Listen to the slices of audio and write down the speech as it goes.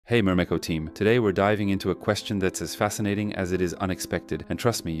Hey Myrmeco team, today we're diving into a question that's as fascinating as it is unexpected, and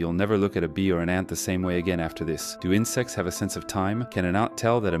trust me, you'll never look at a bee or an ant the same way again after this. Do insects have a sense of time? Can an ant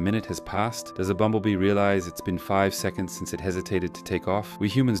tell that a minute has passed? Does a bumblebee realize it's been 5 seconds since it hesitated to take off? We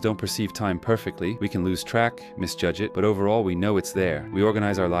humans don't perceive time perfectly. We can lose track, misjudge it, but overall we know it's there. We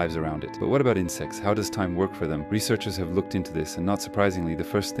organize our lives around it. But what about insects? How does time work for them? Researchers have looked into this, and not surprisingly, the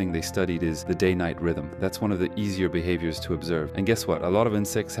first thing they studied is the day-night rhythm. That's one of the easier behaviors to observe. And guess what? A lot of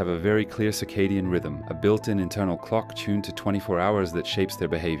insects have a very clear circadian rhythm, a built-in internal clock tuned to 24 hours that shapes their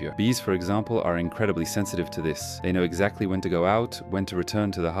behavior. Bees, for example, are incredibly sensitive to this. They know exactly when to go out, when to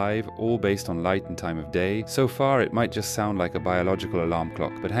return to the hive, all based on light and time of day. So far, it might just sound like a biological alarm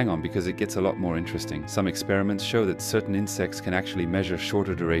clock, but hang on, because it gets a lot more interesting. Some experiments show that certain insects can actually measure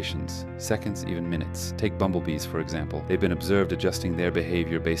shorter durations, seconds, even minutes. Take bumblebees, for example. They've been observed adjusting their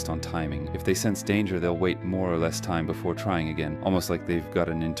behavior based on timing. If they sense danger, they'll wait more or less time before trying again, almost like they've got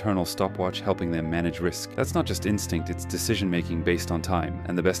an internal stopwatch helping them manage risk. That's not just instinct, it's decision-making based on time.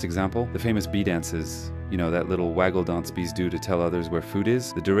 And the best example? The famous bee dances. You know, that little waggle dance bees do to tell others where food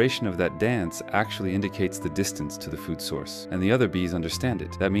is? The duration of that dance actually indicates the distance to the food source. And the other bees understand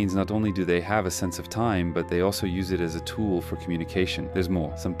it. That means not only do they have a sense of time, but they also use it as a tool for communication. There's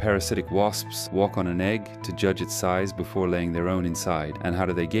more. Some parasitic wasps walk on an egg to judge its size before laying their own inside. And how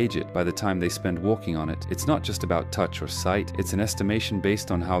do they gauge it? By the time they spend walking on it. It's not just about touch or sight, it's an estimation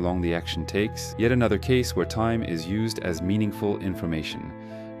based on how long the action takes. Yet another case where time is used as meaningful information.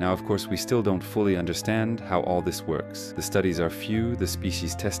 Now, of course, we still don't fully understand how all this works. The studies are few, the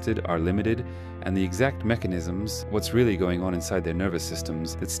species tested are limited, and the exact mechanisms, what's really going on inside their nervous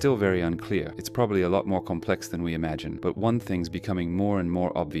systems, it's still very unclear. It's probably a lot more complex than we imagine. But one thing's becoming more and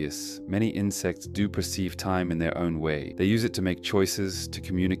more obvious. Many insects do perceive time in their own way. They use it to make choices, to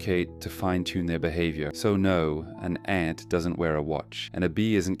communicate, to fine-tune their behavior. So no, an ant doesn't wear a watch, and a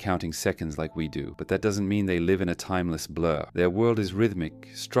bee isn't counting seconds like we do. But that doesn't mean they live in a timeless blur. Their world is rhythmic,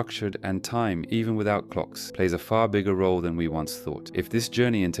 structured, and time, even without clocks, plays a far bigger role than we once thought. If this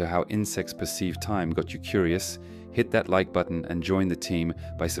journey into how insects perceive time got you curious, hit that like button and join the team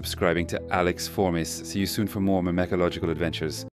by subscribing to Fourmis. See you soon for more myrmecological adventures.